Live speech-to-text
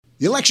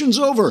The election's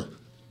over.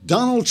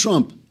 Donald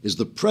Trump is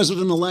the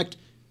president-elect,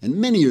 and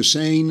many are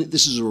saying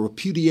this is a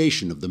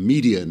repudiation of the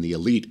media and the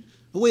elite,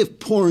 a way of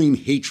pouring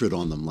hatred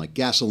on them like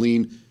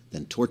gasoline,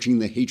 then torching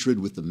the hatred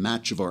with the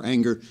match of our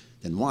anger,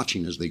 then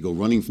watching as they go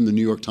running from the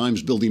New York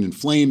Times building in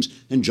flames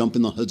and jump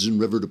in the Hudson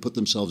River to put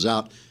themselves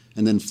out,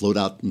 and then float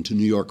out into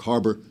New York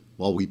Harbor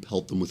while we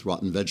pelt them with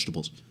rotten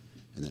vegetables,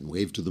 and then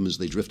wave to them as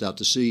they drift out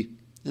to sea,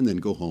 and then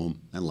go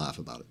home and laugh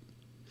about it.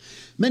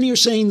 Many are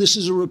saying this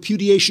is a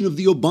repudiation of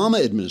the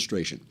Obama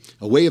administration,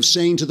 a way of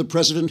saying to the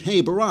president,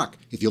 hey, Barack,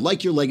 if you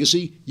like your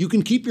legacy, you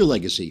can keep your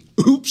legacy.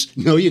 Oops,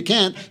 no, you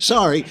can't.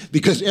 Sorry,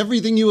 because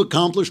everything you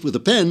accomplished with a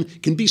pen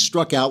can be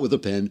struck out with a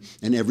pen,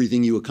 and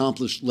everything you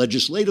accomplished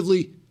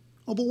legislatively,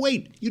 oh, but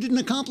wait, you didn't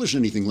accomplish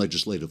anything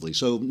legislatively,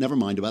 so never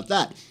mind about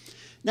that.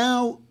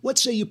 Now,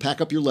 let's say you pack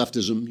up your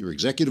leftism, your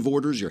executive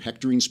orders, your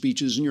hectoring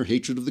speeches, and your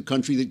hatred of the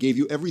country that gave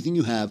you everything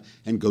you have,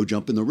 and go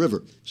jump in the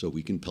river so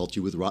we can pelt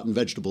you with rotten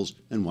vegetables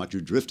and watch you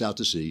drift out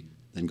to sea,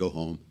 then go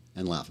home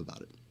and laugh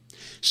about it.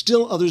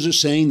 Still, others are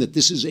saying that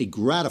this is a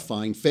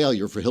gratifying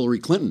failure for Hillary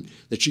Clinton,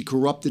 that she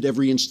corrupted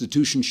every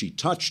institution she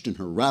touched in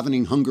her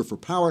ravening hunger for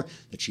power,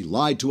 that she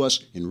lied to us,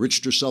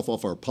 enriched herself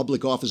off our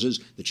public offices,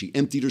 that she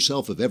emptied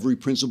herself of every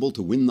principle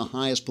to win the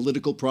highest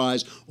political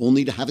prize,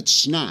 only to have it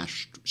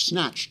snatched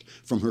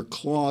from her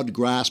clawed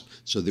grasp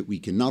so that we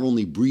can not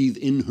only breathe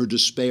in her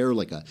despair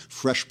like a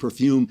fresh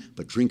perfume,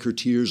 but drink her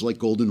tears like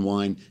golden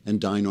wine and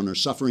dine on her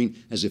suffering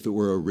as if it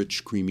were a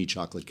rich, creamy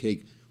chocolate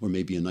cake, or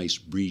maybe a nice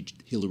brie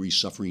Hillary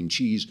suffering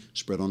cheese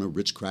spread on a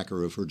Ritz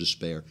cracker of her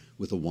despair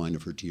with a wine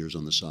of her tears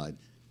on the side,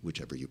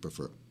 whichever you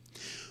prefer.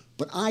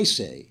 But I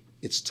say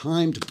it's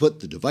time to put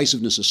the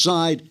divisiveness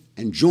aside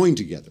and join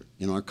together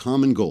in our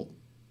common goal,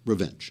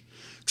 revenge.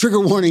 Trigger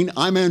warning,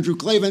 I'm Andrew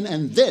Klavan,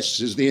 and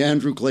this is The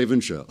Andrew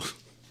Klavan Show.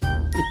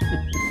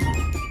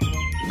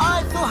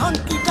 I feel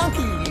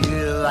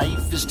hunky-dunky,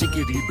 life is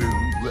tickety-boo.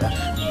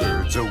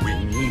 Birds are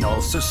winging,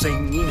 also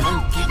singing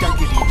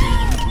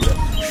hunky-dunky-doo.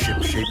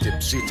 Ship-shaped,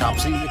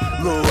 ipsy-topsy,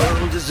 the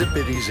world is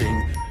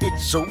zippity-zing.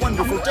 It's a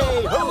wonderful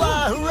day,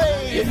 hurrah,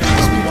 hooray! It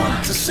makes me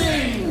want to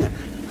sing.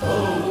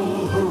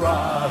 Oh,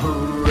 hurrah,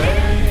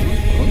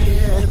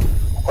 hooray!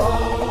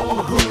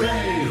 Oh,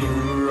 hooray,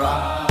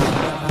 hurrah!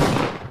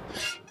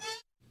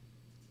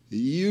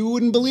 You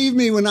wouldn't believe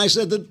me when I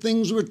said that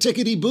things were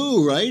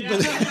tickety-boo, right?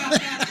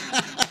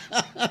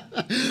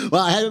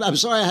 Well, I'm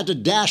sorry I had to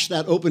dash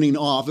that opening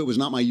off. It was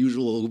not my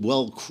usual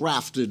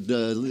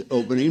well-crafted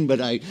opening,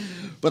 but I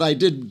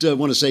did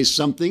want to say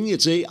something.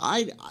 It's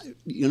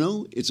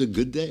it's a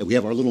good day. We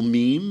have our little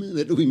meme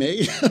that we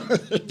made,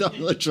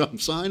 Donald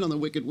Trump sign on the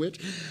Wicked Witch.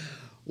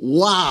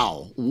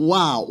 Wow,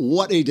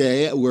 what a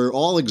day. We're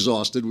all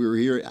exhausted. We were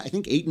here, I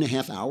think,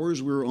 8.5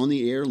 hours. We were on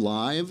the air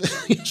live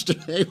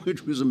yesterday,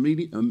 which was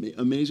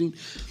amazing.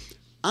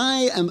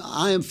 I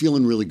am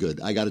feeling really good.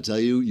 I got to tell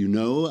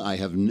you, I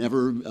have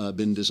never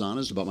been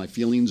dishonest about my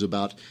feelings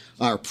about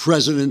our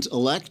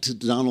president-elect,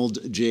 Donald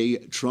J.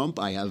 Trump.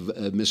 I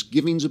have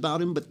misgivings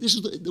about him, but this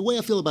is the way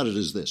I feel about it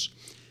is this.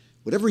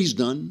 Whatever he's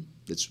done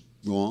that's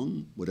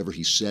wrong, whatever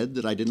he said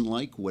that I didn't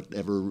like,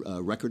 whatever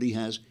record he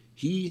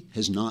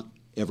has not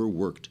ever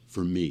worked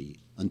for me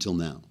until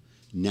now.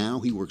 Now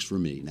he works for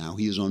me. Now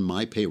he is on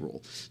my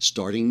payroll.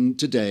 Starting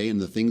today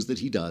and the things that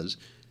he does,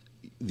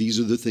 these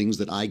are the things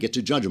that I get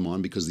to judge him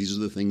on because these are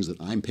the things that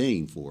I'm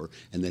paying for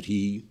and that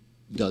he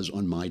does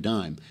on my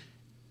dime.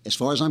 As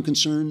far as I'm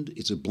concerned,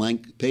 it's a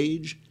blank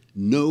page.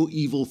 No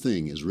evil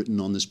thing is written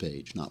on this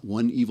page. Not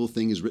one evil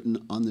thing is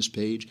written on this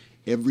page.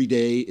 Every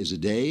day is a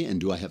day. And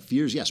do I have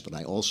fears? Yes, but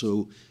I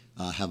also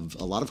have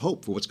a lot of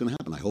hope for what's going to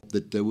happen. I hope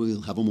that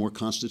we'll have a more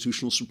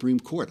constitutional Supreme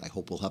Court. I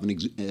hope we'll have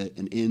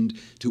an end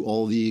to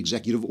all the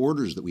executive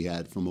orders that we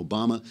had from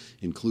Obama,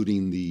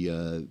 including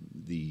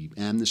the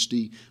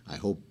amnesty. I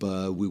hope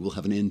we will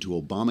have an end to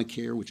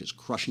Obamacare, which is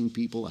crushing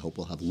people. I hope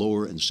we'll have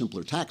lower and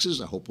simpler taxes.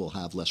 I hope we'll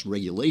have less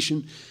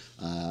regulation.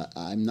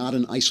 I'm not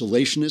an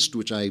isolationist,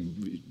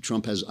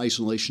 Trump has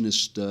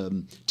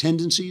isolationist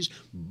tendencies.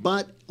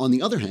 But on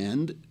the other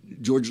hand,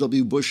 George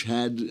W. Bush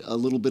had a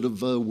little bit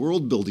of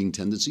world-building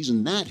tendencies,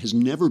 and that has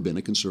never been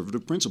a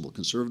conservative principle.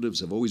 Conservatives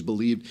have always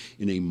believed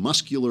in a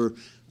muscular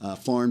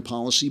foreign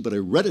policy, but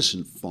a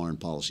reticent foreign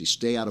policy.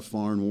 Stay out of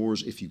foreign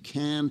wars if you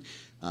can.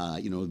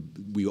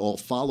 We all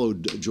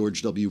followed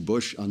George W.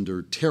 Bush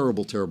under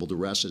terrible, terrible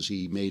duress as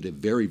he made a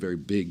very, very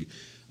big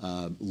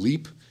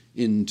leap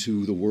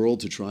into the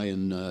world to try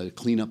and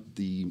clean up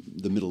the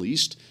Middle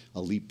East,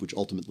 a leap which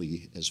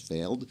ultimately has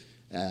failed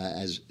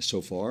as so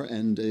far.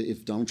 And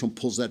if Donald Trump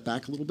pulls that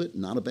back a little bit,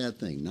 not a bad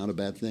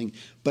thing.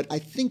 But I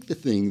think the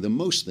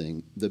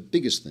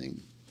biggest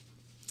thing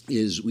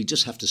is we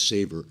just have to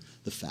savor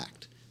the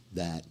fact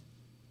that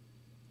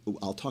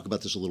I'll talk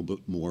about this a little bit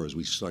more as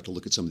we start to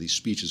look at some of these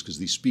speeches, because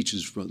these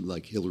speeches from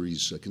like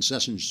Hillary's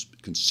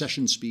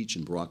concession speech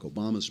and Barack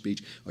Obama's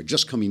speech are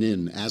just coming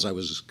in as I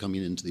was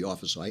coming into the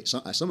office.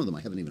 So some of them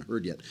I haven't even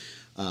heard yet,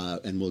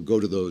 and we'll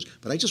go to those.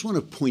 But I just want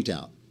to point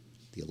out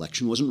the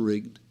election wasn't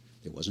rigged.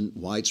 There wasn't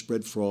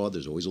widespread fraud.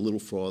 There's always a little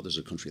fraud. There's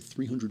a country of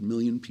 300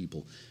 million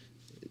people.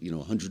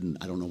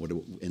 I don't know what it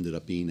ended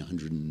up being,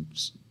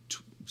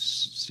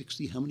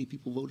 160. How many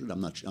people voted?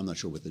 I'm not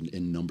sure what the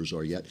numbers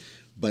are yet,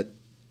 but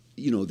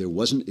it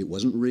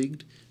wasn't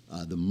rigged.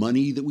 The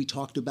money that we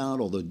talked about,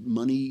 all the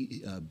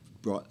money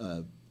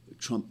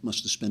Trump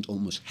must have spent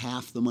almost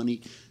half the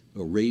money,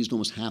 or raised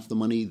almost half the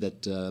money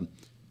that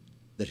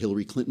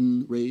Hillary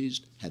Clinton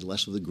raised, had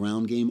less of the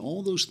ground game.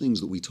 All those things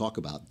that we talk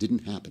about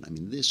didn't happen. I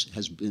mean,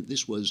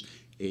 this was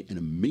an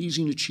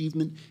amazing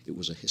achievement. It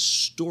was a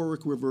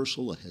historic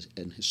reversal.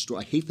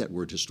 I hate that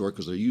word historic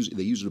because they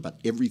use it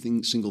about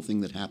single thing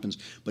that happens.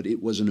 But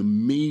it was an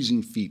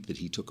amazing feat that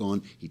he took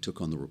on. He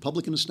took on the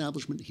Republican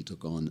establishment. He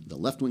took on the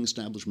left-wing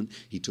establishment.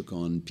 He took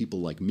on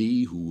people like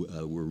me who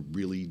were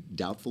really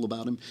doubtful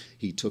about him.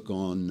 He took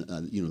on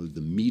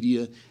the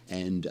media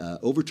and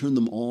overturned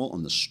them all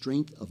on the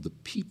strength of the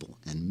people.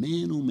 And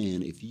man, oh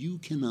man, if you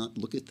cannot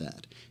look at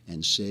that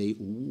and say,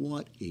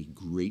 what a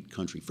great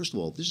country. First of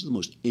all, this is the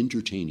most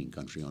entertaining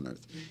country on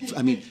earth.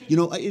 I mean,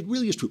 it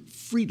really is true.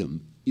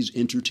 Freedom is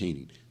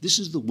entertaining. This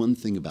is the one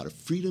thing about it.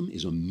 Freedom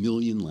is a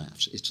million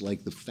laughs. It's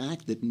like the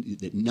fact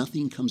that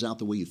nothing comes out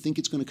the way you think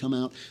it's going to come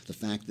out, the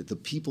fact that the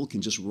people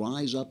can just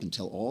rise up and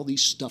tell all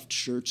these stuffed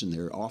shirts in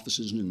their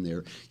offices and in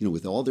their,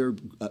 with all their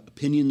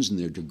opinions and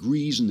their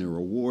degrees and their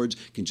awards,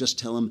 can just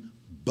tell them,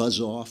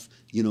 buzz off.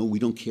 We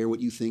don't care what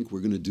you think.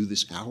 We're going to do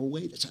this our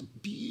way. That's a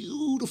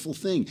beautiful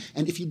thing.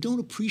 And if you don't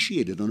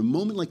appreciate it on a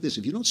moment like this,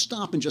 if you don't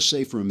stop and just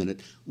say for a minute,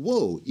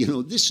 whoa,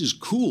 this is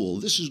cool,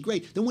 this is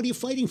great, then what are you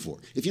fighting for?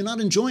 If you're not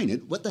enjoying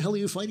it, what the hell are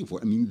you fighting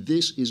for? I mean,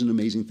 this is an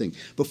amazing thing.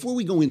 Before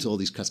we go into all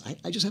these cuts,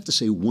 I just have to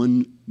say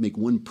make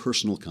one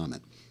personal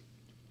comment.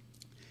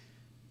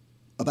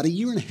 About a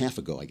year and a half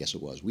ago, I guess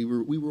it was, we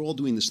were all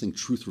doing this thing,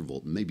 Truth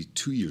Revolt, maybe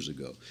 2 years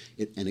ago,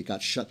 and it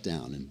got shut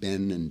down. And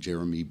Ben and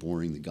Jeremy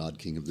Boring, the God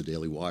King of the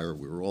Daily Wire,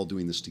 we were all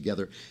doing this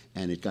together,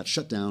 and it got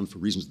shut down for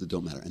reasons that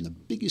don't matter. And the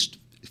biggest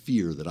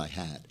fear that I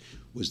had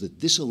was that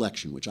this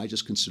election, which I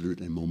just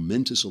considered a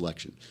momentous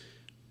election,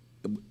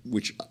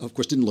 which, of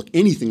course, didn't look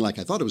anything like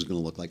I thought it was going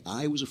to look like,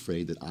 I was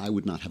afraid that I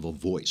would not have a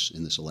voice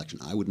in this election.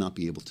 I would not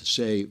be able to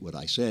say what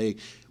I say,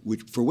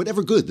 which, for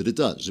whatever good that it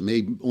does. It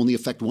may only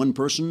affect one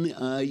person,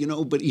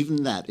 but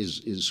even that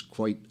is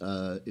quite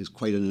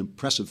an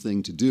impressive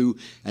thing to do,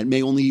 and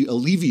may only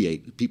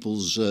alleviate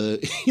people's,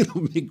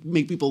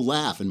 make people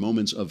laugh in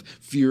moments of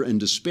fear and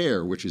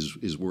despair, which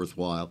is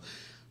worthwhile.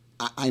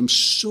 I'm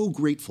so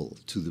grateful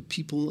to the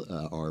people,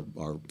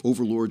 our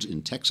overlords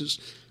in Texas,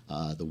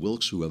 the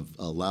Wilks, who have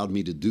allowed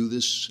me to do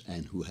this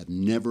and who have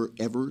never,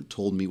 ever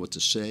told me what to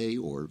say,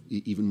 or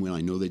even when I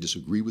know they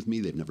disagree with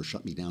me, they've never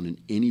shut me down in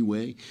any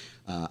way.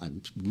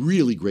 I'm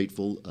really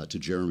grateful to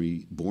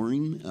Jeremy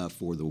Boring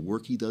for the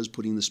work he does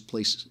putting this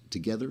place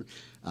together.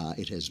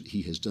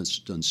 He has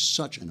done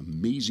such an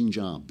amazing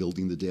job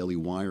building the Daily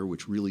Wire,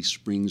 which really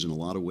springs in a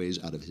lot of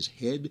ways out of his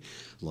head,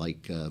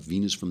 like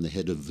Venus from the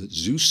head of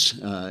Zeus.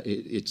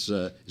 Is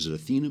it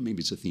Athena?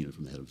 Maybe it's Athena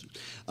from the head of Zeus.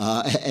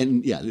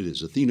 And yeah, it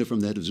is Athena from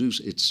the head of Zeus.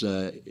 It's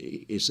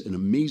an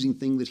amazing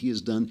thing that he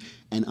has done,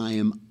 and I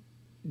am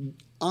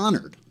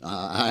honored.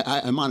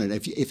 I'm honored.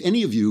 If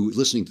any of you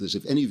listening to this,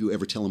 if any of you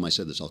ever tell him I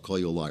said this, I'll call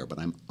you a liar. But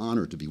I'm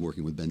honored to be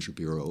working with Ben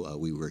Shapiro.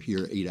 We were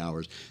here 8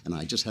 hours, and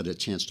I just had a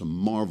chance to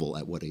marvel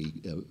at what a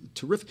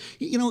terrific.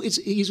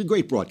 He's a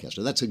great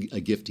broadcaster. That's a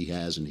gift he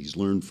has, and he's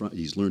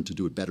learned to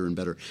do it better and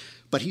better.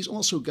 But he's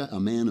also got a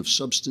man of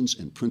substance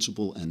and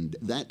principle, and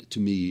that to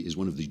me is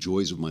one of the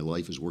joys of my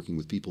life, is working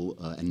with people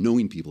and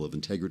knowing people of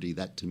integrity.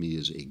 That to me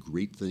is a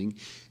great thing,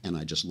 and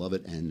I just love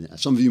it. And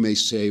some of you may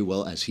say,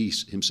 well, as he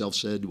himself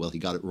said, well, he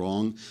got it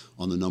wrong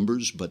on the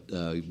numbers, but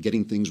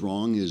getting things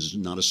wrong is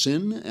not a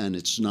sin, and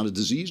it's not a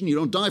disease, and you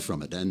don't die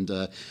from it. And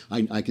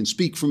I can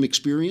speak from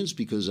experience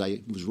because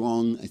I was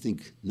wrong, I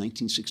think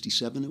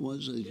 1967 it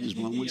was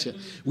wrong.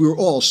 We were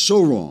all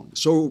so wrong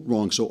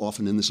so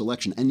often in this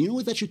election. And you know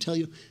what that should tell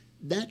you?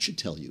 That should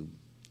tell you,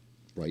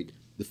 right,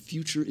 the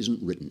future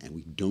isn't written, and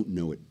we don't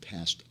know it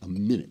past a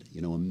minute.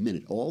 A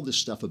minute. All this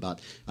stuff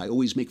about, I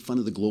always make fun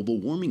of the global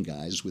warming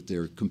guys with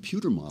their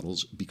computer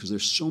models because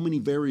there's so many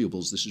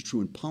variables. This is true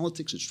in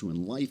politics, it's true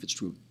in life, it's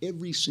true in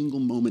every single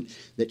moment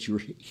that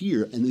you're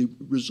here. And the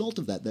result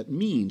of that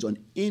means on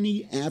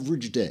any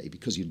average day,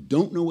 because you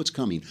don't know what's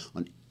coming,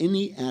 on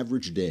any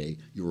average day,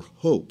 your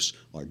hopes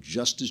are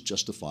just as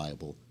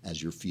justifiable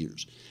as your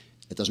fears.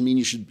 It doesn't mean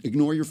you should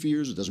ignore your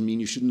fears. It doesn't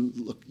mean you shouldn't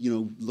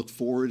look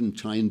forward and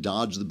try and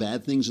dodge the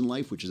bad things in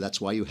life,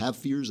 that's why you have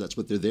fears. That's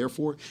what they're there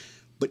for.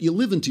 But you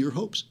live into your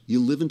hopes. You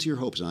live into your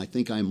hopes. And I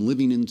think I'm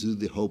living into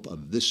the hope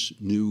of this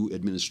new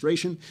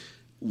administration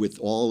with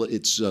all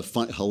its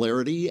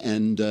hilarity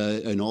and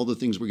all the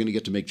things we're going to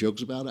get to make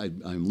jokes about.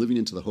 I'm living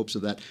into the hopes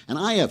of that. And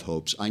I have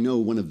hopes. I know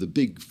one of the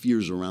big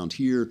fears around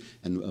here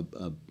and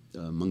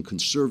among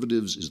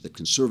conservatives is that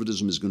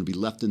conservatism is going to be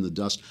left in the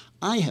dust.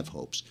 I have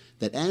hopes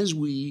that as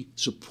we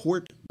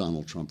support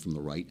Donald Trump from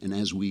the right and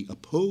as we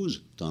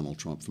oppose Donald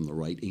Trump from the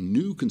right, a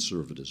new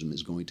conservatism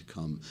is going to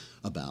come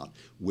about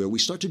where we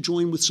start to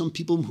join with some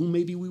people who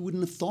maybe we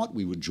wouldn't have thought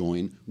we would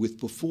join with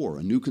before.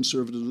 A new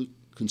conservatism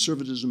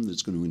conservatism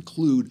that's going to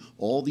include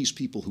all these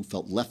people who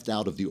felt left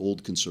out of the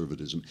old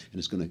conservatism, and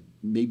it's going to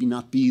maybe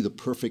not be the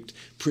perfect,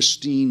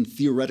 pristine,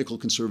 theoretical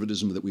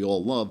conservatism that we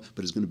all love,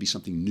 but it's going to be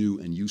something new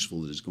and useful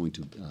that is going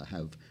to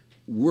have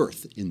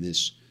worth in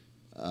this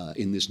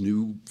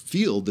new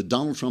field that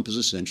Donald Trump has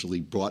essentially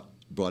brought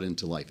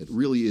into life. It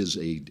really is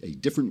a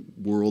different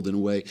world in a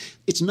way.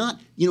 It's not,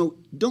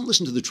 don't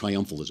listen to the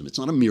triumphalism. It's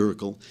not a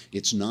miracle.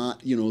 It's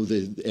not,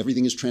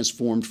 everything is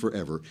transformed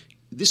forever.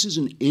 This is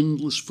an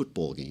endless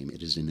football game.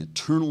 It is an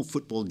eternal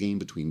football game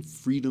between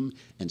freedom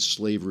and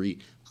slavery.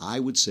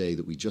 I would say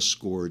that we just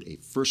scored a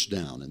first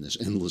down in this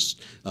endless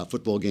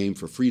football game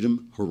for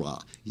freedom. Hurrah.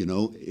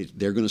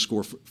 They're going to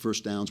score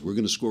first downs. We're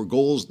going to score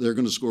goals. They're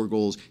going to score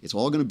goals. It's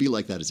all going to be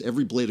like that. It's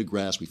every blade of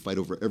grass. We fight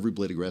over every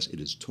blade of grass. It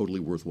is totally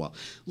worthwhile.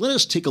 Let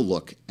us take a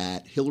look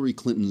at Hillary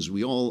Clinton's.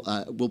 We all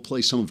will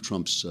play some of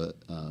Trump's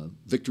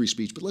victory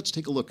speech, but let's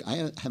take a look.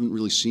 I haven't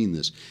really seen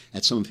this,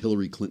 at some of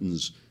Hillary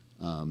Clinton's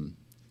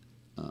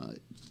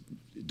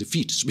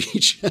defeat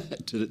speech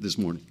this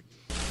morning.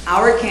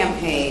 Our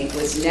campaign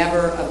was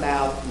never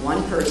about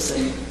one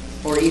person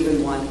or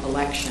even one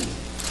election.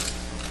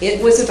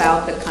 It was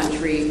about the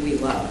country we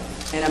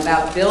love and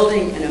about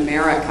building an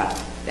America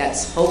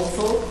that's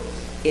hopeful,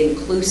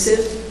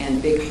 inclusive,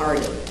 and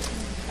big-hearted.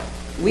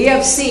 We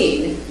have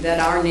seen that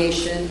our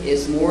nation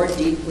is more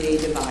deeply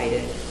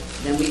divided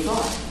than we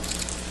thought.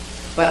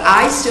 But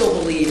I still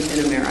believe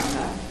in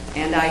America,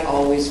 and I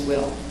always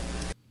will.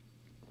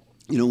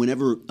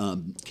 Whenever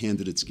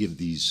candidates give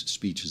these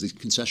speeches, these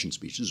concession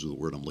speeches is the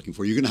word I'm looking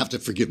for. You're going to have to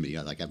forgive me.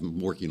 I've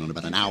been working on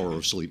about an hour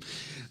of sleep.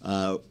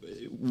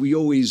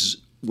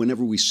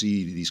 Whenever we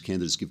see these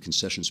candidates give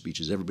concession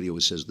speeches, everybody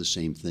always says the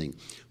same thing.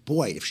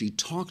 Boy, if she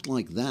talked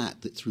like that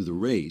through the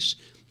race,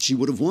 she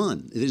would have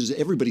won.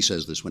 Everybody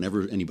says this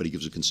whenever anybody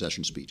gives a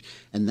concession speech.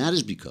 And that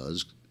is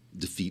because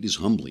defeat is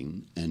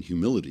humbling, and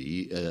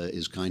humility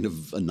is kind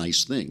of a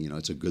nice thing.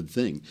 It's a good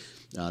thing.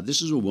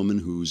 This is a woman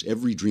whose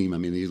every dream,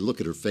 you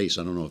look at her face,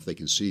 I don't know if they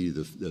can see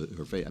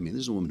her face. This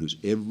is a woman whose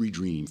every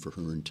dream for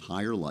her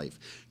entire life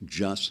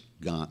just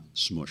got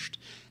smushed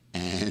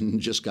and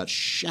just got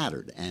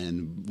shattered.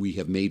 And we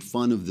have made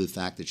fun of the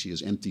fact that she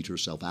has emptied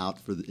herself out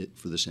for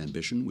this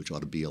ambition, which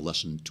ought to be a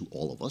lesson to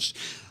all of us.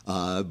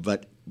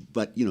 But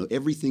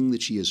everything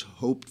that she has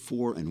hoped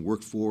for and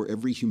worked for,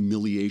 every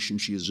humiliation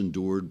she has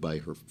endured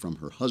from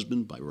her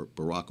husband, by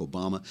Barack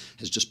Obama,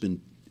 has just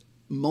been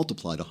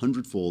multiplied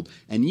 100-fold.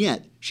 And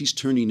yet she's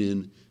turning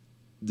in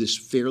this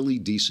fairly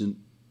decent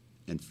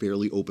and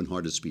fairly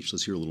open-hearted speech.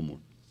 Let's hear a little more.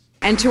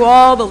 And to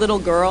all the little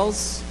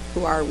girls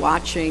who are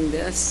watching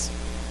this,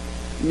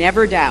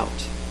 never doubt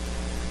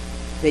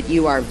that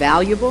you are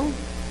valuable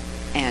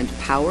and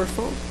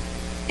powerful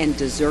and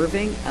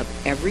deserving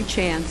of every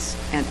chance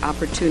and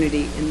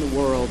opportunity in the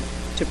world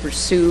to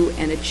pursue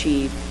and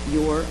achieve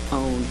your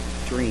own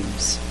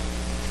dreams.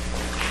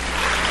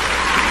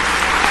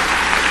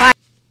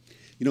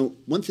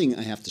 One thing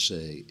I have to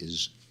say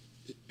is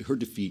her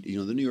defeat.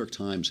 The New York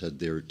Times had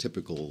their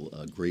typical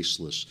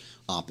graceless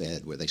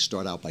op-ed where they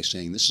start out by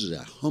saying this is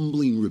a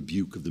humbling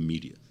rebuke of the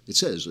media. It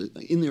says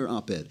in their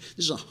op-ed,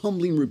 this is a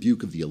humbling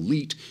rebuke of the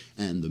elite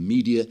and the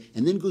media,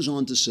 and then goes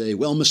on to say,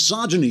 well,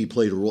 misogyny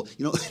played a role.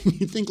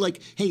 You think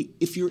like, hey,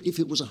 if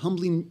it was a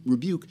humbling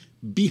rebuke,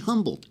 be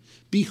humbled.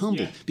 Be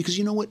humbled. Yeah. Because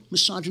you know what?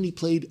 Misogyny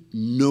played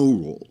no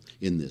role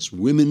in this.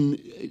 Women,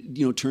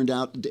 turned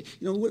out,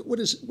 what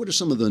are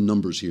some of the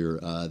numbers here?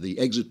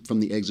 From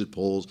the exit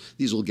polls,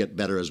 these will get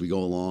better as we go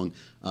along.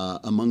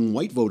 Among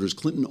white voters,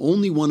 Clinton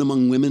only won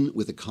among women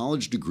with a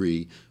college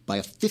degree by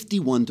a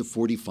 51 to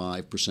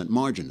 45%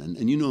 margin.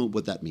 And you know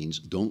what that means.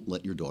 Don't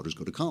let your daughters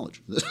go to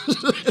college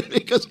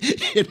because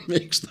it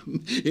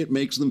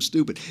makes them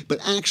stupid. But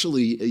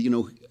actually,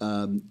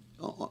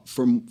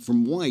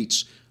 from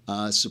whites,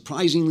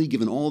 surprisingly,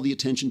 given all the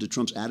attention to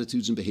Trump's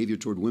attitudes and behavior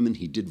toward women,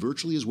 he did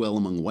virtually as well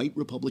among white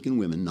Republican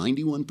women,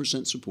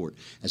 91% support,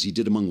 as he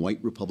did among white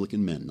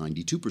Republican men,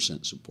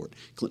 92% support.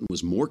 Clinton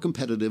was more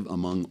competitive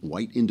among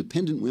white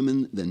independent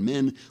women than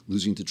men,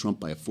 losing to Trump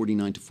by a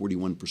 49 to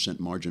 41%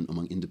 margin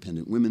among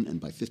independent women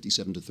and by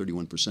 57 to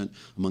 31%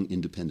 among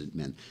independent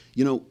men.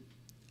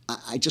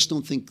 I just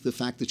don't think the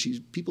fact that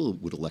people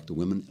would elect a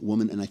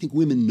woman, and I think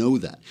women know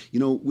that.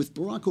 With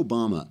Barack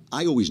Obama,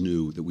 I always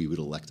knew that we would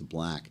elect a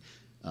black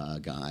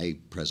guy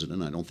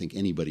president. I don't think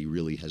anybody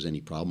really has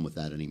any problem with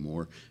that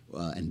anymore,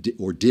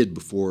 or did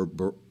before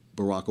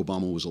Barack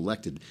Obama was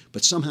elected.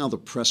 But somehow the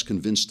press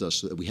convinced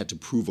us that we had to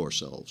prove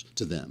ourselves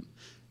to them.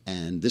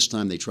 And this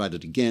time they tried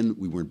it again.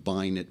 We weren't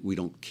buying it. We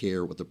don't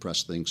care what the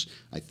press thinks.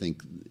 I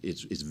think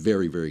it's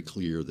very, very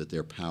clear that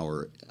their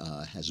power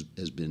has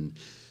been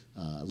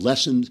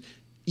lessened.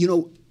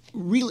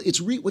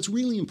 What's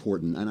really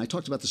important, and I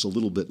talked about this a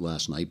little bit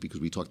last night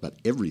because we talked about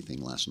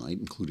everything last night,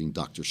 including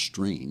Dr.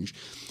 Strange.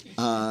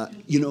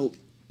 The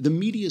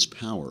media's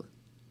power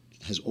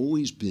has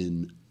always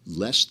been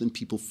less than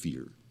people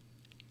fear,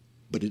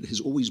 but it has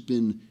always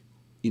been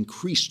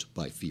increased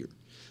by fear.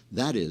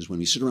 That is, when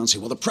we sit around and say,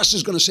 well, the press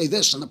is going to say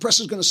this and the press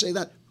is going to say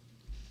that,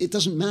 it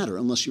doesn't matter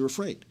unless you're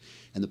afraid.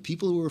 And the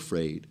people who are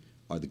afraid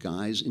are the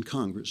guys in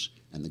Congress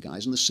and the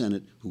guys in the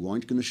Senate who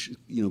aren't going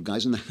to,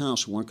 guys in the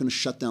House who aren't going to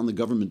shut down the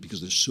government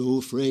because they're so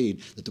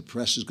afraid that the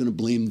press is going to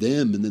blame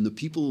them and then the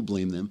people will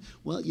blame them.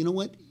 Well, you know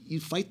what? You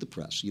fight the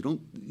press. You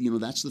don't,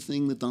 that's the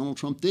thing that Donald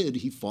Trump did.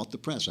 He fought the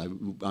press. I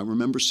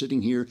remember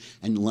sitting here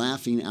and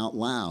laughing out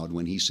loud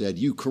when he said,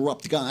 "You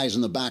corrupt guys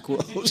in the back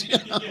rows."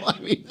 I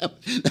mean,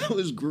 that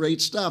was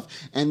great stuff.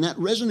 And that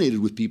resonated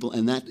with people,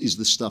 and that is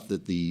the stuff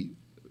that the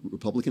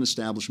Republican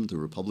establishment, the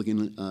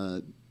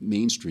Republican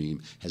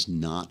mainstream has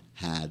not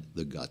had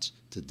the guts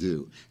to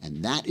do.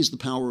 And that is the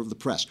power of the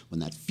press.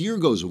 When that fear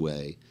goes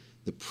away,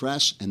 the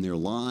press and their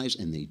lies,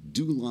 and they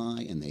do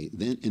lie, and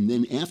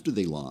then after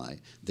they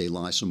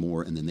lie some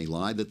more, and then they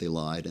lie that they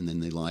lied, and then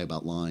they lie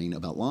about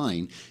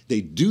lying.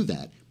 They do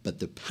that, but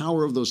the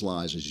power of those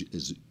lies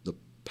is the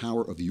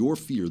power of your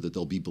fear that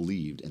they'll be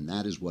believed, and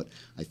that is what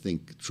I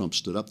think Trump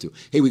stood up to.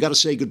 Hey, we got to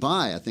say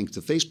goodbye, I think,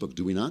 to Facebook,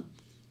 do we not?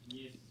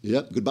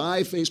 Yep.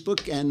 Goodbye,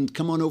 Facebook, and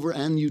come on over,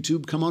 and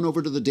YouTube. Come on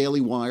over to the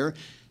Daily Wire.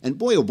 And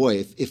boy, oh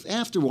boy, if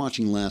after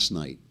watching last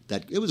night,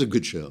 it was a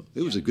good show.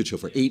 It was a good show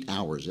for 8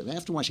 hours. If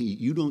after watching it,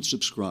 you don't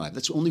subscribe,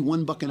 that's only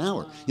 $1 an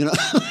hour.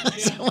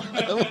 That's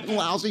a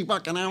lousy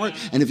 $1 an hour.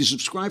 And if you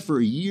subscribe for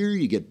a year,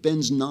 you get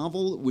Ben's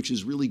novel, which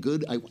is really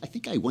good. I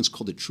think I once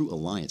called it True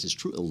Alliance. It's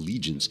True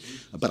Allegiance.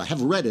 But I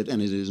have read it,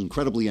 and it is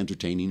incredibly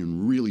entertaining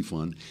and really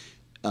fun.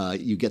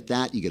 You get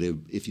that. You get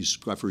if you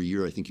subscribe for a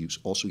year, I think you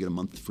also get a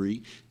month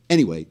free.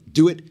 Anyway,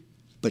 do it,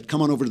 but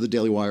come on over to the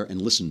Daily Wire and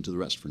listen to the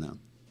rest for now.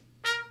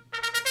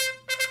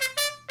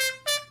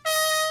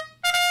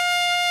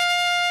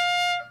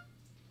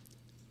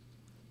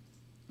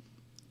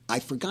 I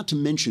forgot to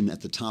mention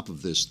at the top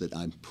of this that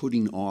I'm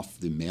putting off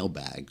the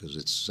mailbag because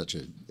it's such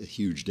a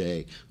huge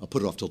day. I'll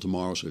put it off till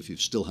tomorrow, so if you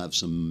still have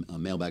some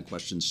mailbag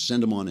questions,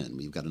 send them on in.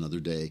 We've got another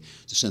day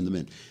to send them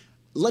in.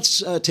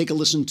 Let's take a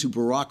listen to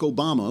Barack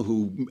Obama,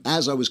 who,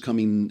 as I was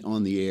coming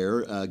on the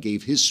air,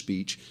 gave his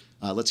speech.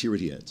 Let's hear what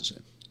he had to say.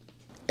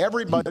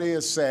 Everybody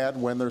is sad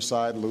when their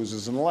side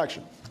loses an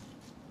election.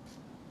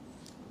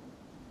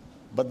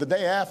 But the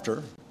day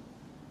after,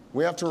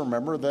 we have to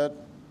remember that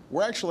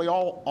we're actually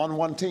all on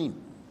one team.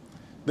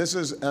 This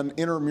is an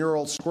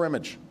intramural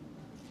scrimmage.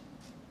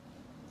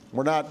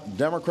 We're not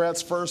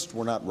Democrats first.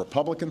 We're not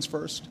Republicans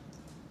first.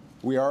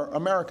 We are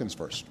Americans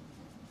first.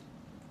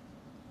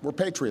 We're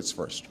patriots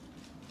first.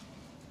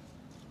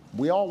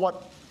 We all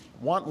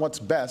want what's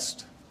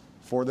best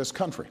for this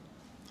country.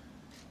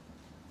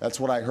 That's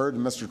what I heard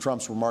in Mr.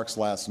 Trump's remarks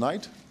last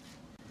night.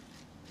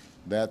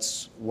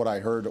 That's what I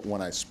heard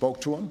when I spoke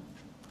to him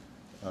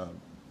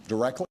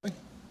directly,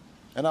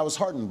 and I was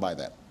heartened by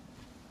that.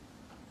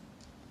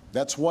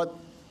 That's what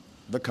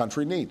the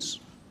country needs.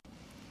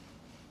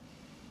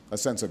 A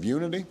sense of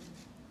unity,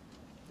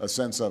 a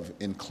sense of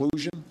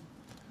inclusion,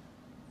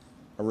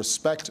 a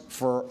respect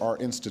for our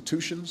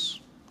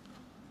institutions,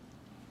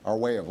 our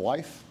way of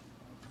life,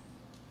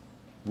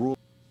 rule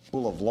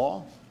of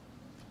law,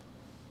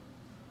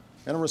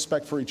 and a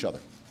respect for each other.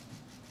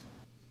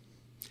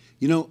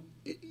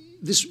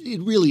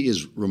 It really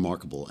is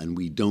remarkable, and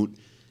we don't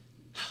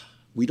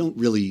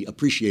really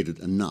appreciate it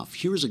enough.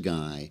 Here's a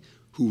guy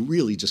who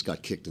really just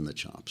got kicked in the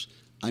chops.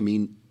 I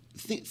mean,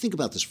 think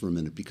about this for a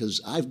minute,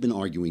 because I've been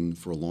arguing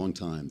for a long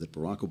time that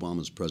Barack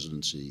Obama's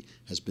presidency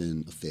has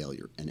been a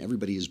failure, and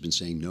everybody has been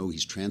saying, no,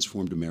 he's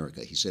transformed America.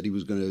 He said he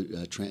was going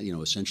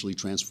to, essentially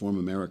transform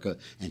America,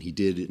 and he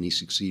did, and he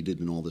succeeded,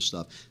 and all this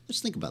stuff.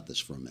 Let's think about this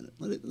for a minute.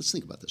 Let's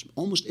think about this.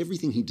 Almost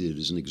everything he did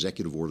is an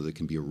executive order that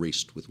can be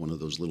erased with one of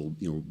those little,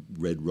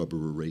 red rubber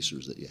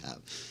erasers that you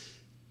have.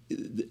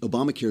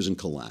 Obamacare is in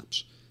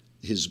collapse.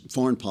 His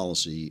foreign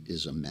policy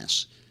is a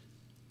mess.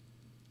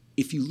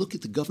 If you look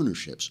at the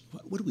governorships,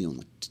 what do we own?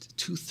 Like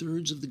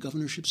 2/3 of the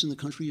governorships in the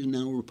country are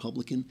now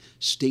Republican.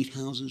 State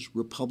houses,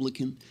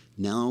 Republican.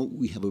 Now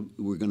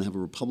we're going to have a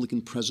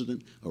Republican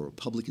president, a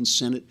Republican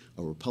Senate,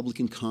 a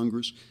Republican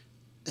Congress.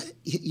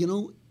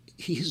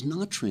 He has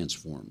not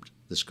transformed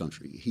this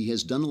country. He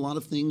has done a lot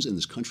of things, and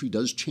this country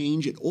does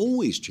change. It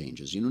always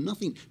changes.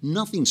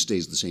 Nothing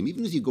stays the same.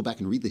 Even if you go back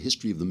and read the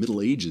history of the Middle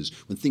Ages,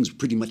 when things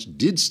pretty much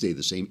did stay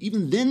the same,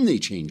 even then they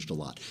changed a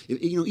lot.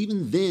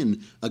 Even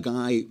then, a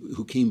guy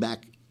who came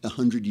back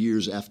 100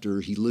 years after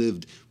he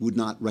lived would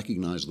not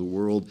recognize the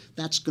world.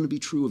 That's going to be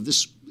true of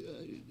this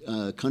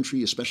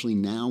country, especially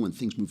now when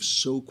things move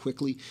so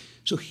quickly.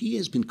 So he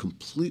has been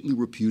completely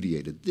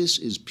repudiated. This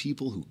is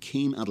people who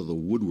came out of the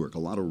woodwork. A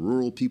lot of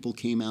rural people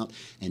came out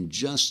and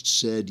just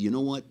said, you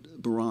know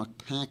what, Barack,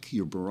 pack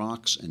your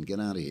Baracks and get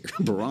out of here.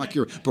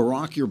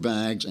 Barack your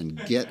bags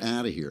and get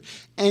out of here.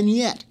 And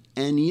yet,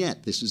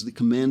 this is the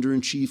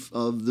commander-in-chief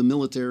of the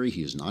military.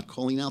 He is not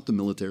calling out the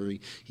military.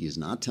 He is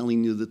not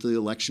telling you that the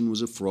election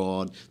was a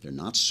fraud. They're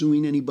not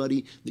suing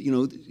anybody.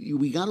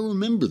 We got to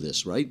remember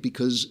this, right?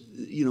 Because,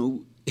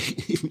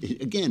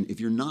 Again, if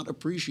you're not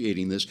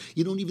appreciating this,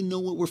 you don't even know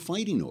what we're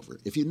fighting over.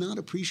 If you're not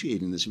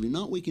appreciating this, if you're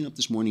not waking up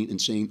this morning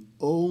and saying,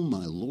 oh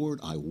my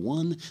Lord, I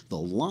won the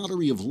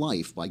lottery of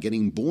life by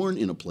getting born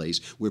in a place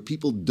where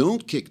people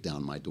don't kick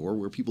down my door,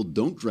 where people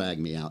don't drag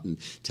me out and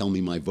tell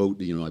me my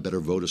vote, I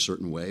better vote a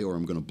certain way or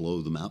I'm going to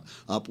blow them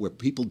up, where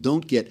people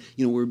don't get,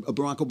 where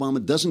Barack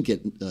Obama doesn't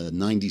get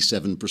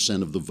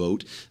 97% of the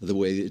vote the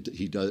way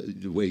he does,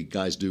 the way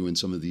guys do in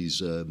some of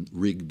these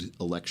rigged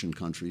election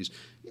countries.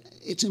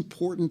 It's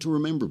important to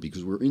remember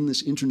because we're in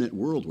this internet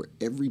world where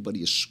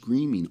everybody is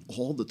screaming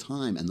all the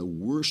time and the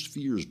worst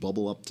fears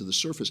bubble up to the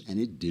surface, and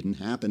it didn't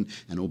happen,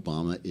 and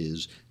Obama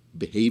is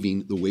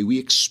behaving the way we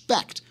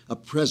expect a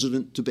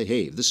president to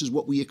behave. This is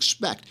what we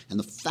expect, and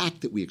the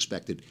fact that we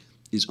expect it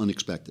is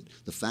unexpected.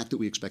 The fact that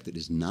we expect it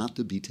is not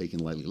to be taken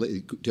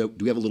lightly. Do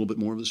we have a little bit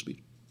more of this speech?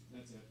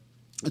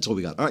 That's all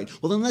we got. All right.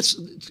 Well, then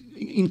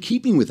in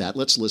keeping with that,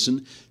 let's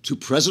listen to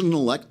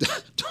President-elect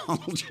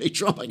Donald J.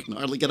 Trump. I can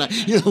hardly get out.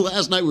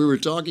 Last night we were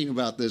talking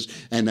about this,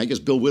 and I guess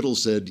Bill Whittle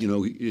said,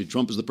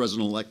 Trump is the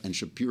president-elect, and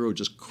Shapiro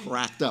just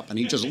cracked up, and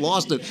he just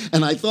lost it.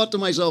 And I thought to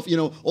myself,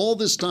 all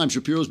this time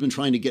Shapiro's been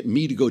trying to get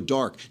me to go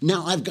dark.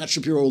 Now I've got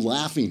Shapiro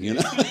laughing,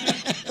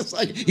 It's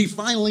like he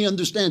finally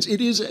understands.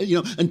 It is,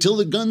 until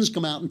the guns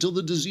come out, until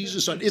the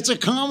diseases start. It's a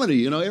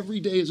comedy,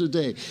 every day is a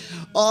day.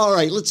 All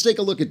right, let's take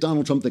a look at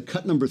Donald Trump. The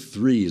cut number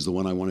 3 is the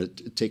one I want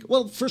to take.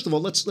 Well, first of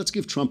all, let's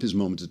give Trump his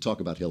moment to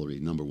talk about Hillary,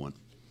 number 1.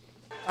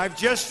 I've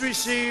just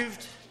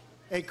received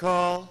a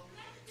call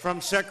from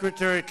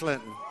Secretary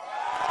Clinton.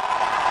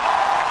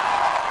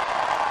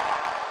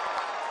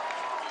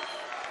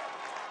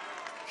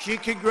 She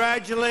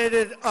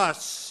congratulated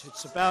us,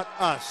 it's about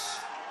us,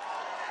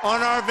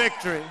 on our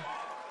victory.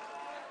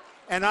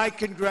 And I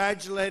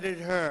congratulated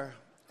her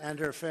and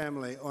her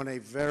family on a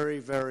very,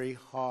 very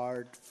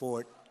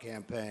hard-fought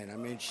campaign. I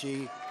mean,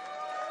 she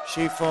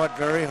fought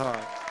very hard.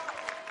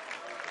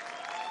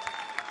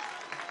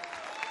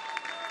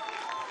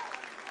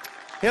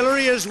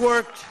 Hillary has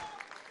worked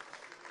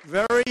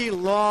very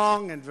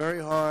long and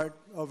very hard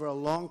over a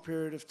long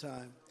period of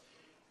time,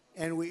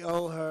 and we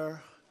owe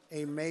her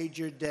a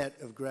major debt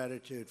of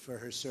gratitude for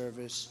her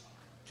service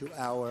to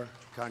our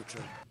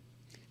country.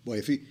 Boy,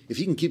 if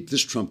he can keep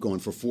this Trump going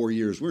for 4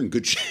 years, we're in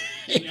good shape.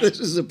 Yeah. This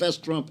is the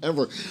best Trump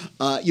ever.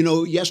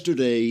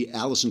 Yesterday,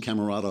 Alison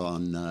Camerata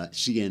on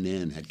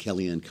CNN had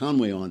Kellyanne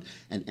Conway on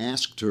and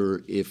asked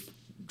her if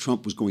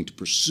Trump was going to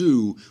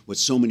pursue what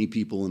so many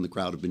people in the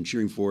crowd have been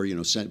cheering for,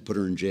 put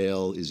her in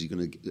jail. Is he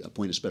going to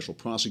appoint a special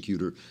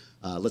prosecutor?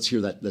 Let's hear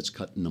that. Let's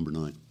cut number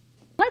 9.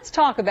 Let's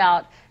talk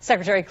about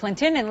Secretary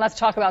Clinton, and let's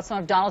talk about some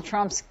of Donald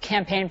Trump's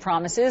campaign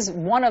promises.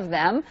 One of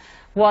them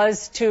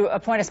was to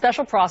appoint a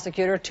special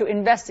prosecutor to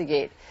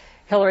investigate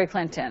Hillary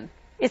Clinton.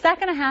 Is that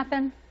going to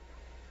happen?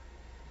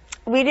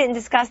 We didn't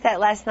discuss that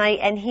last night,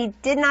 and he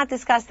did not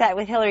discuss that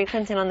with Hillary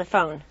Clinton on the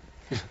phone.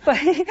 But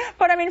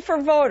I mean,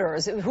 for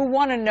voters who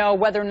want to know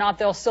whether or not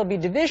there'll still be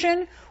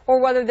division or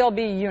whether there'll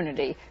be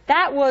unity,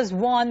 that was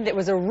one that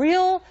was a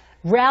real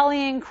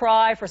rallying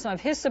cry for some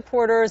of his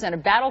supporters and a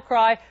battle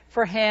cry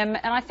for him.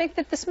 And I think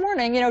that this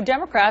morning,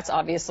 Democrats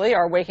obviously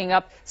are waking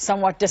up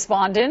somewhat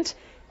despondent,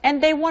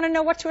 and they want to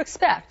know what to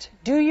expect.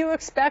 Do you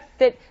expect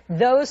that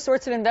those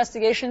sorts of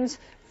investigations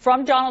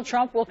from Donald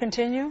Trump will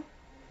continue?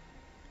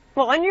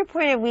 Well, on your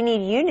point of we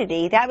need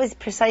unity, that was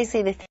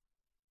precisely the thing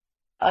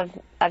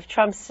of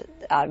Trump's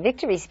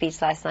victory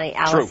speech last night,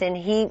 Allison.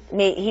 True.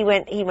 He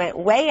went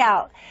way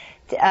out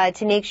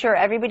to make sure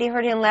everybody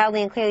heard him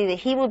loudly and clearly that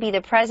he will be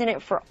the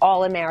president for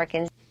all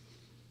Americans.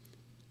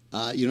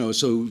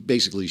 So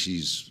basically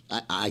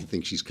I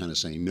think she's kind of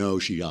saying no.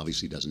 She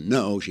obviously doesn't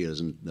know. She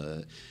doesn't.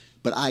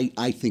 But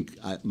I think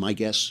my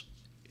guess,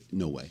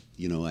 no way.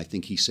 I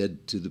think he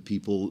said to the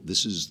people,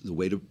 this is the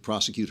way to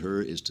prosecute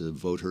her is to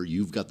vote her.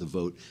 You've got the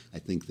vote. I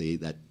think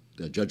that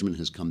judgment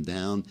has come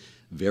down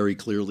very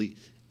clearly.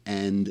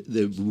 And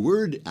the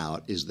word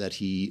out is that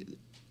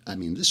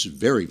this is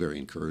very, very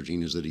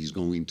encouraging, is that he's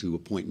going to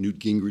appoint Newt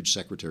Gingrich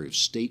Secretary of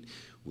State,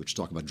 which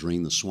talk about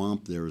drain the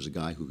swamp. There is a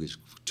guy who is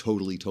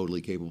totally,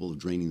 totally capable of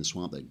draining the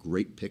swamp. A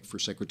great pick for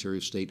Secretary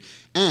of State.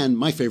 And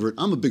my favorite,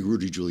 I'm a big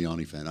Rudy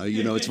Giuliani fan.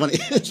 It's funny.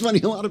 It's funny.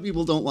 A lot of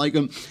people don't like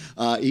him.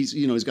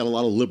 He's got a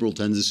lot of liberal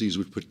tendencies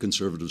which put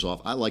conservatives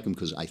off. I like him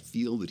because I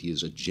feel that he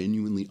is a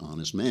genuinely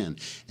honest man.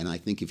 And I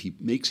think if he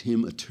makes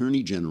him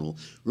Attorney General,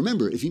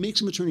 remember, if he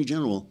makes him Attorney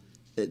General,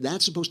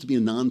 that's supposed to be a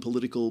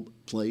non-political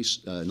place,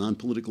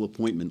 non-political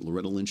appointment.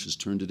 Loretta Lynch has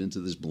turned it into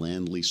this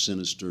blandly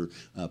sinister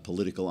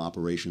political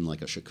operation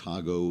like a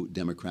Chicago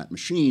Democrat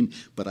machine.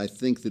 But I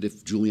think that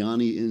if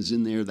Giuliani is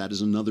in there, that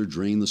is another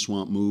drain the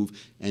swamp move,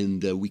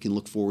 and we can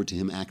look forward to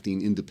him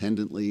acting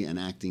independently and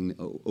acting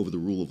over the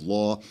rule of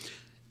law.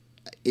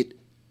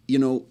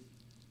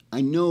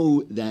 I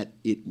know that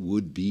it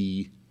would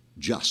be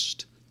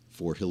just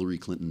for Hillary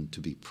Clinton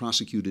to be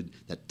prosecuted.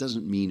 That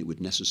doesn't mean it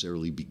would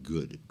necessarily be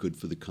good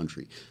for the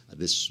country.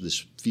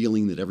 This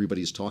feeling that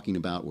everybody's talking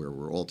about where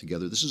we're all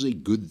together, this is a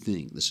good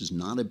thing. This is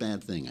not a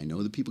bad thing. I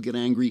know that people get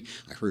angry.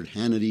 I heard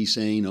Hannity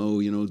saying, oh,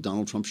 you know,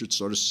 Donald Trump should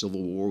start a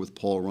civil war with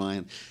Paul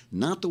Ryan.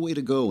 Not the way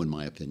to go, in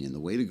my opinion. The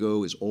way to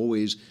go is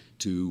always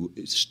to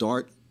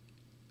start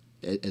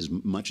as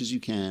much as you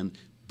can,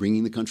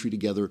 bringing the country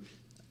together,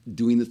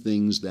 doing the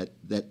things that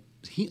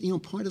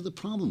part of the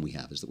problem we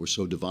have is that we're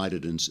so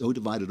divided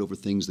over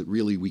things that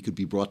really we could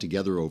be brought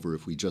together over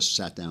if we just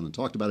sat down and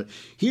talked about it.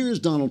 Here's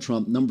Donald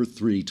Trump, number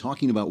 3,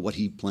 talking about what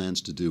he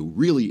plans to do.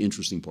 Really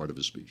interesting part of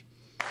his speech.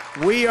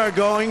 We are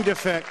going to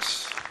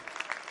fix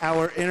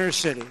our inner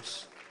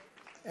cities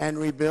and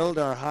rebuild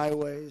our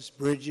highways,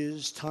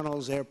 bridges,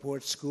 tunnels,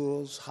 airports,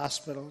 schools,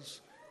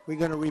 hospitals. We're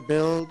going to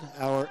rebuild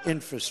our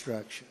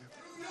infrastructure,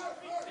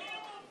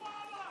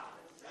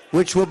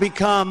 which will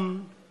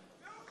become,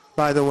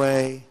 by the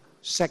way,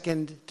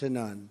 second to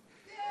none.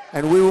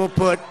 And we will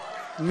put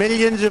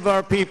millions of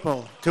our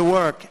people to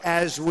work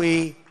as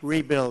we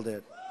rebuild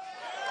it.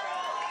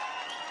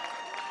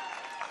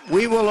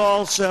 We will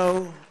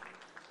also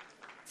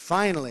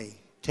finally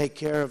take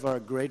care of our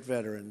great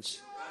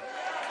veterans.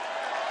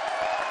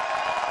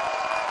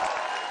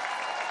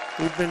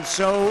 We've been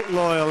so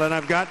loyal, and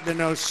I've gotten to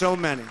know so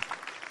many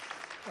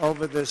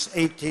over this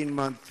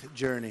 18-month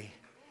journey.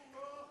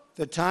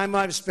 The time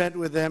I've spent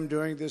with them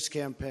during this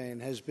campaign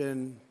has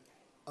been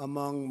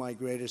among my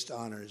greatest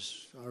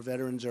honors. Our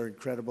veterans are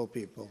incredible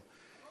people.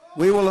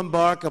 We will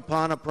embark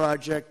upon a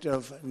project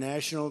of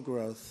national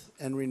growth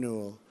and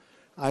renewal.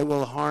 I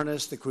will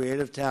harness the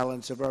creative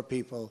talents of our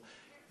people,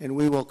 and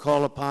we will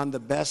call upon the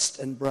best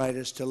and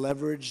brightest to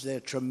leverage their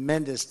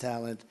tremendous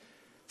talent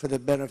for the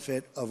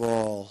benefit of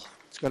all.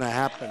 It's going to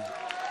happen.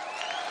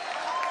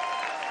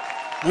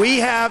 We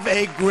have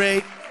a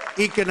great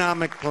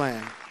economic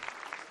plan.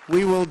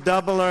 We will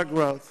double our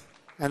growth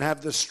and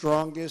have the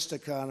strongest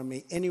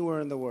economy anywhere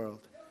in the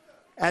world.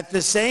 At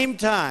the same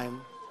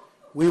time,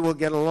 we will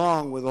get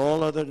along with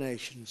all other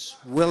nations,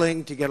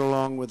 willing to get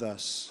along with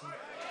us.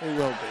 We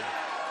will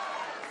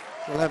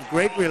be. We'll have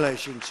great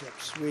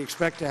relationships. We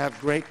expect to have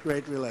great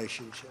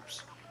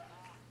relationships.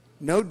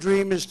 No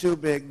dream is too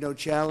big, no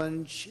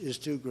challenge is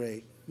too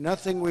great.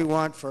 Nothing we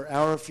want for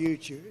our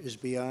future is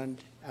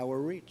beyond our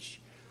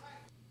reach.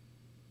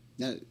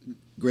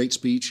 Great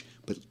speech,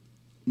 but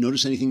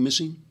notice anything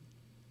missing?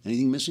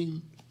 Anything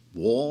missing?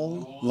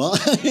 Wall? Well,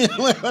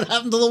 what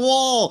happened to the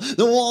wall?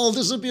 The wall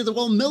disappeared. The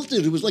wall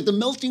melted. It was like the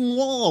melting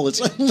wall. It's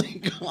suddenly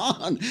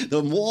gone.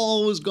 The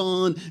wall was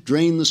gone.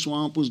 Drain the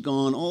swamp was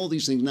gone. All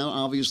these things. Now,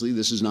 obviously,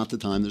 this is not the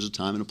time. There's a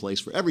time and a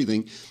place for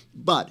everything.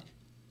 But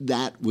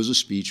that was a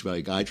speech by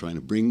a guy trying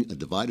to bring a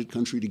divided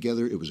country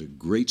together. It was a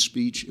great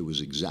speech. It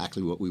was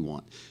exactly what we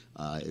want.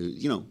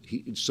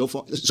 So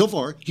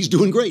far, he's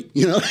doing great.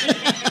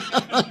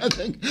 I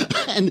think,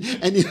 and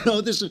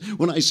this is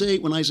when I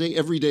say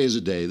every day is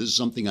a day. This is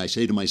something I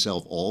say to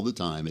myself all the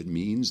time. It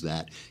means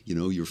that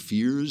your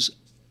fears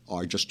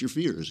are just your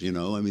fears.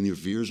 Your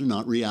fears are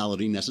not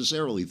reality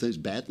necessarily.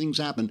 Bad things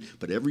happen,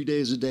 but every day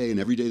is a day, and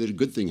every day that a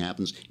good thing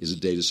happens is a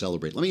day to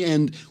celebrate. Let me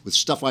end with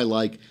stuff I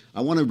like.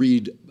 I want to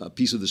read a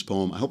piece of this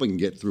poem. I hope I can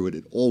get through it.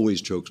 It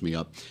always chokes me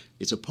up.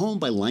 It's a poem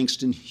by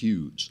Langston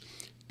Hughes.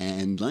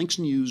 And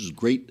Langston Hughes was a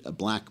great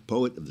black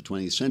poet of the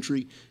 20th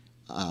century,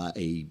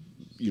 a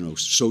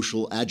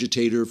social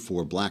agitator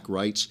for black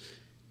rights.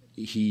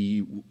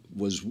 He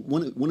was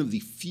one of the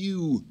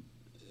few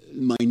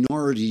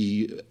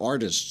minority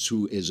artists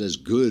who is as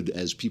good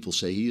as people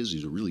say he is.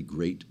 He's a really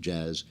great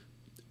jazz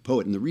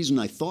poet. And the reason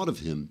I thought of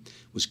him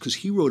was because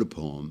he wrote a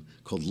poem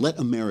called Let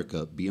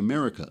America Be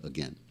America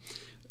Again.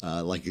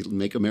 Like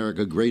Make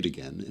America Great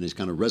Again. And it's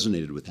kind of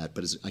resonated with that.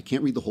 But I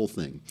can't read the whole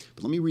thing.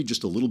 But let me read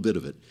just a little bit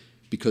of it.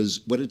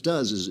 Because what it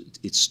does is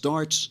it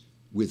starts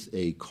with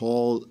a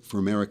call for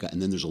America,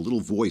 and then there's a little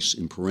voice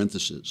in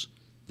parentheses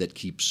that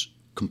keeps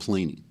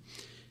complaining.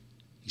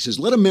 He says,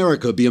 let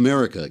America be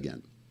America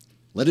again.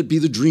 Let it be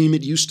the dream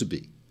it used to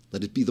be.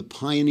 Let it be the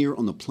pioneer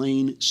on the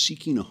plain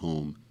seeking a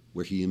home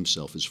where he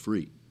himself is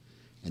free.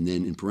 And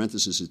then in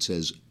parentheses it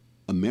says,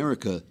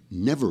 America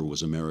never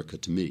was America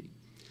to me.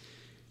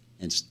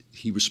 And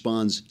he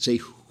responds, say,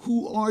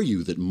 who are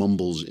you that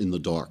mumbles in the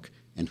dark?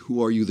 And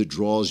who are you that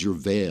draws your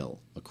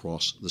veil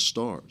across the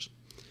stars?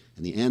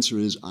 And the answer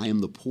is, I am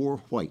the poor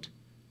white,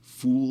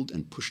 fooled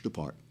and pushed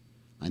apart.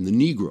 I'm the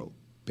Negro,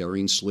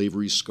 bearing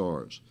slavery's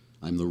scars.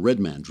 I'm the red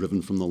man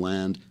driven from the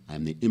land. I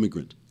am the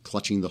immigrant,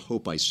 clutching the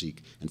hope I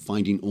seek, and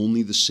finding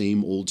only the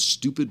same old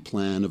stupid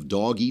plan of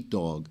dog eat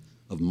dog,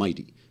 of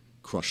mighty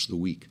crush the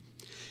weak.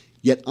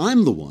 Yet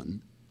I'm the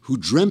one who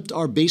dreamt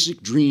our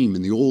basic dream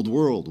in the old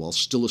world while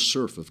still a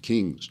serf of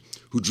kings,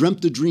 who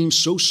dreamt the dream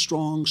so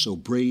strong, so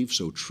brave,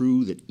 so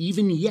true, that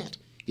even yet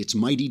its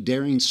mighty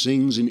daring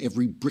sings in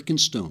every brick and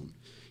stone,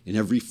 in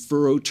every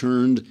furrow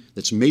turned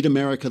that's made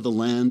America the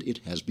land it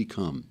has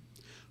become.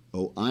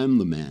 Oh, I'm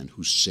the man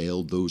who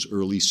sailed those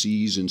early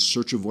seas in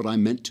search of what I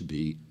meant to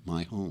be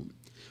my home.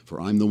 For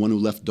I'm the one who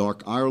left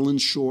dark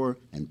Ireland's shore,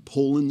 and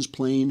Poland's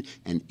plain,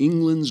 and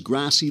England's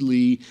grassy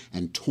lea,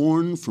 and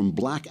torn from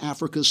black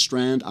Africa's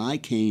strand I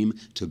came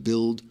to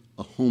build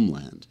a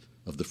homeland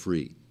of the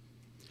free.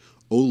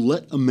 Oh,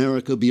 let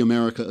America be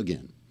America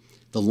again,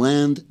 the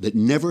land that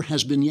never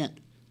has been yet,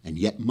 and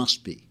yet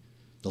must be,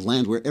 the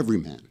land where every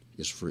man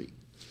is free.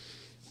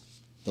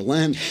 The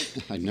land,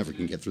 I never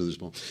can get through this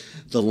poem,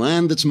 the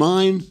land that's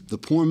mine, the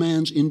poor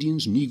man's,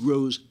 Indians,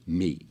 Negroes,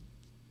 me,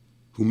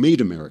 who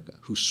made America,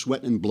 whose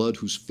sweat and blood,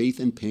 whose faith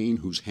and pain,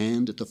 whose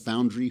hand at the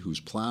foundry, whose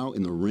plow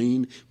in the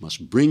rain,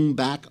 must bring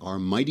back our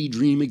mighty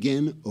dream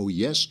again. Oh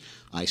yes,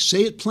 I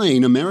say it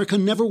plain, America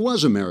never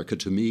was America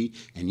to me,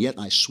 and yet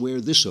I swear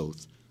this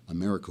oath,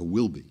 America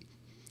will be.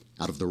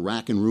 Out of the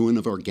rack and ruin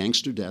of our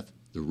gangster death,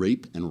 the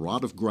rape and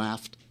rot of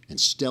graft, and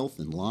stealth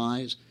and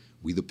lies,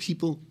 we the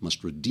people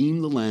must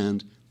redeem the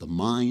land, the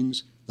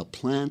mines, the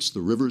plants,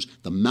 the rivers,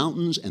 the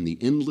mountains, and the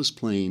endless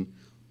plain,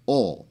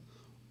 all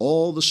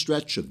the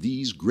stretch of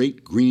these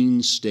great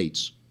green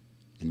states,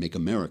 and make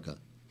America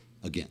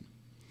again.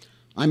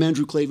 I'm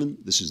Andrew Klavan.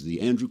 This is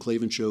The Andrew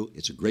Klavan Show.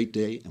 It's a great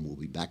day, and we'll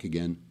be back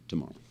again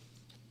tomorrow.